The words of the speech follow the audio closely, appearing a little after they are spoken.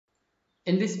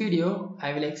In this video,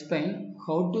 I will explain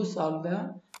how to solve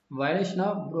the violation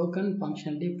of broken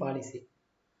functionality policy.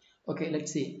 Okay,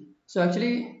 let's see. So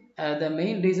actually, the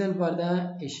main reason for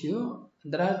the issue,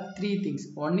 there are three things.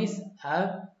 One is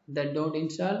app that don't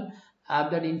install,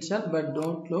 app that install but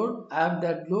don't load, app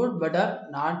that load but are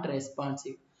not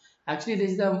responsive. Actually,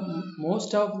 this is the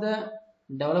most of the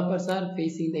developers are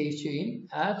facing the issue in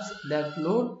apps that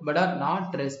load but are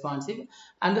not responsive,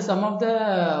 and some of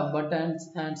the buttons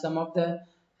and some of the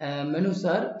menus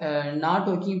are not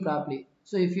working properly.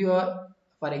 So if you are,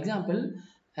 for example,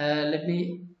 let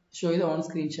me show you the one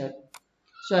screenshot.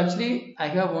 So actually I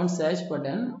have one search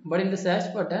button, but in the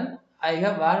search button I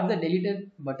have added the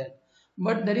deleted button,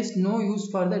 but there is no use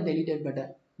for the deleted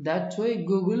button. That's why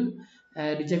Google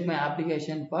reject my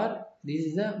application for this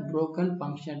is a broken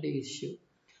functionality issue.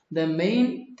 The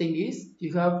main thing is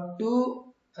you have to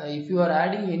if you are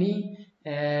adding any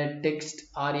text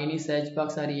or any search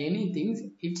box or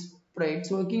anything, it's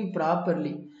working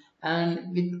properly.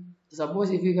 And with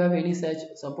suppose if you have any search,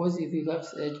 suppose if you have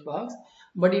search box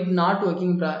but it not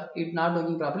working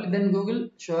properly, then Google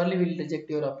surely will reject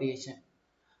your application.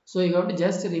 So you have to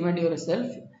just remind yourself,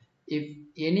 if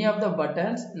any of the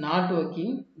buttons not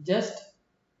working, just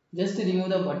remove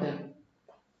the button,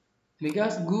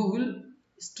 because Google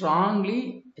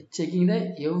strongly checking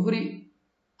the every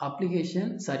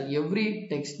application, sorry, every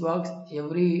text box,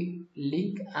 every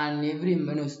link and every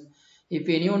menus. If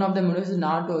any one of the menus is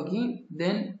not working,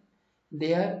 then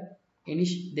they are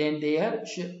then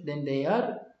they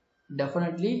are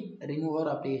definitely remove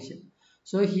our application.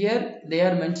 So here they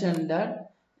are mentioned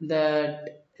that the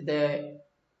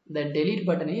delete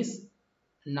button is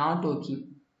not working.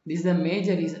 This is the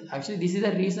major reason. Actually, this is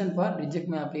the reason for reject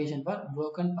my application for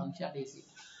broken functionality.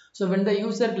 So when the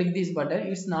user click this button,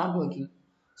 it's not working.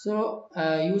 So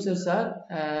users are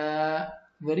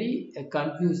very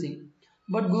confusing.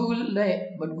 But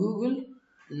Google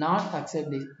not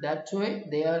accept this. That's why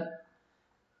they are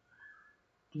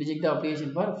reject the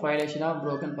application for violation of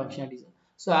broken functionality.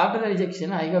 So after the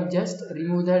rejection, I have just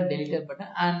removed the deleted button,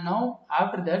 and now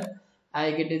after that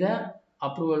I get the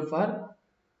approval for,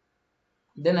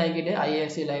 then I get a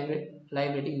IAC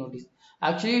live rating notice.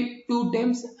 Actually, two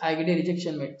times I get a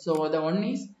rejection made. So the one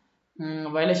is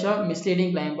violation of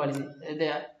misleading claim policy.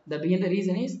 The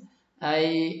reason is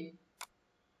I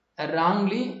it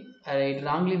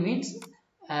wrongly means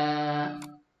uh,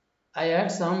 I add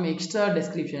some extra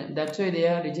description. That's why they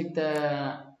are reject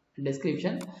the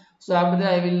description. So after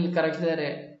that I will correct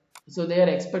the. So they are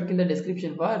expecting the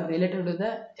description for related to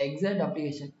the exact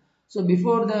application. So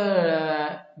before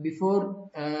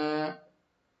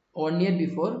 1 year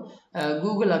before,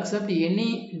 Google accept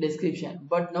any description,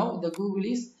 but now the Google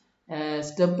is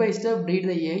step by step read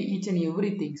the each and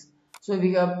everything. So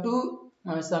we have to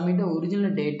submit the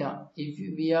original data. If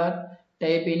we are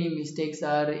type any mistakes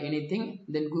or anything,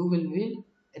 then Google will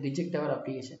reject our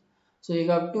application. So you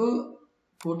have to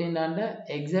put in on the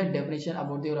exact definition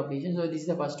about your application. So this is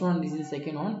the first one, this is the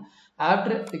second one.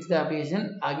 After fix the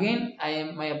application, again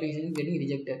my application is getting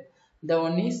rejected. The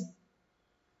one is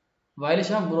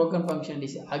violation of broken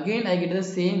functionality. Again I get the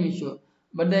same issue,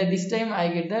 but this time I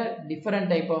get the different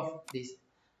type of this.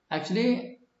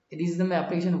 Actually, this is my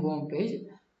application home page.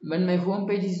 When my home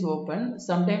page is open,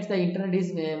 sometimes the internet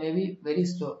is maybe very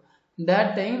slow.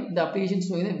 That time the application is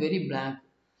showing a very blank.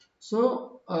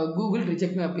 So Google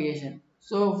reject my application.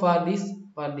 So for this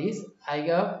I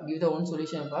give the one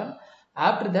solution. For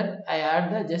after that I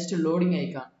add the just loading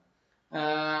icon.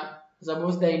 uh,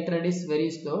 Suppose the internet is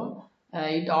very slow,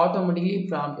 it automatically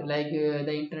prompt like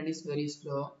the internet is very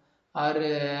slow, or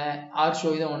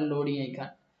show the one loading icon.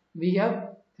 We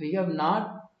have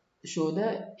not show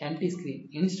the empty screen.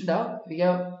 Instead of we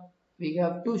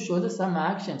have to show the some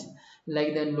actions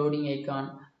like the loading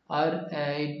icon, or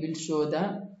it will show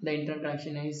the internet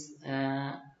connection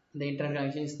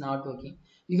is not working.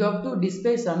 You have to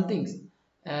display some things,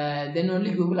 then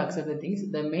only Google accept the things.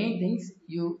 The main things,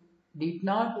 you did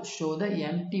not show the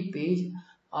empty page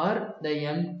or the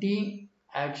empty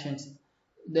actions.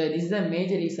 This is the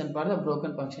major reason for the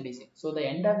broken functionality. So the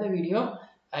end of the video,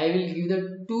 I will give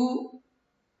the two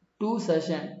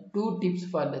tips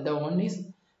for that. The one is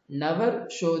never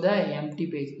show the empty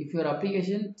page. If your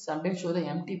application sometimes show the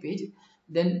empty page,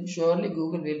 then surely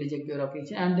Google will reject your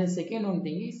application. And the second one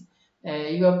thing is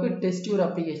you have to test your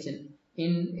application.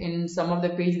 In some of the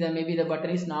page that maybe the button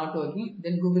is not working,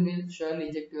 then Google will surely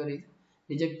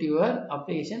reject your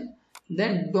application.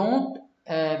 Then don't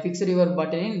fix your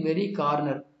button in very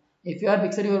corner. If you are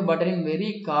fixing your button in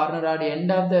very corner at the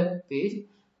end of the page,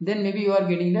 then maybe you are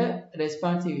getting the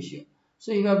responsive issue.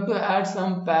 So you have to add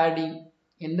some padding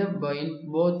in the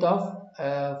in both of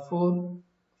four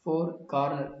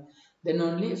corner, then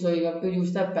only. So you have to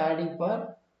use the padding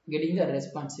for getting the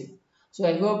responsive. So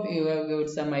I hope you have got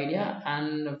some idea.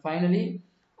 And finally,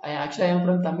 I am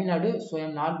from Tamil Nadu, so I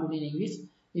am not good in English.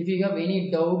 If you have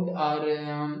any doubt,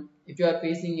 or if you are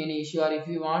facing any issue, or if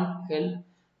you want help,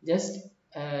 just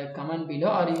comment below,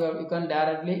 or you can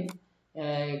directly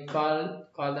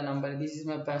call the number. This is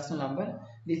my personal number.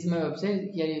 This is my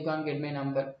website. Here you can get my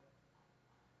number.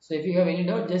 So if you have any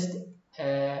doubt, just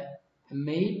uh,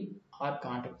 mail or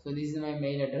contact. So this is my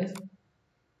mail address.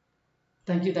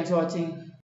 Thank you. Thanks for watching.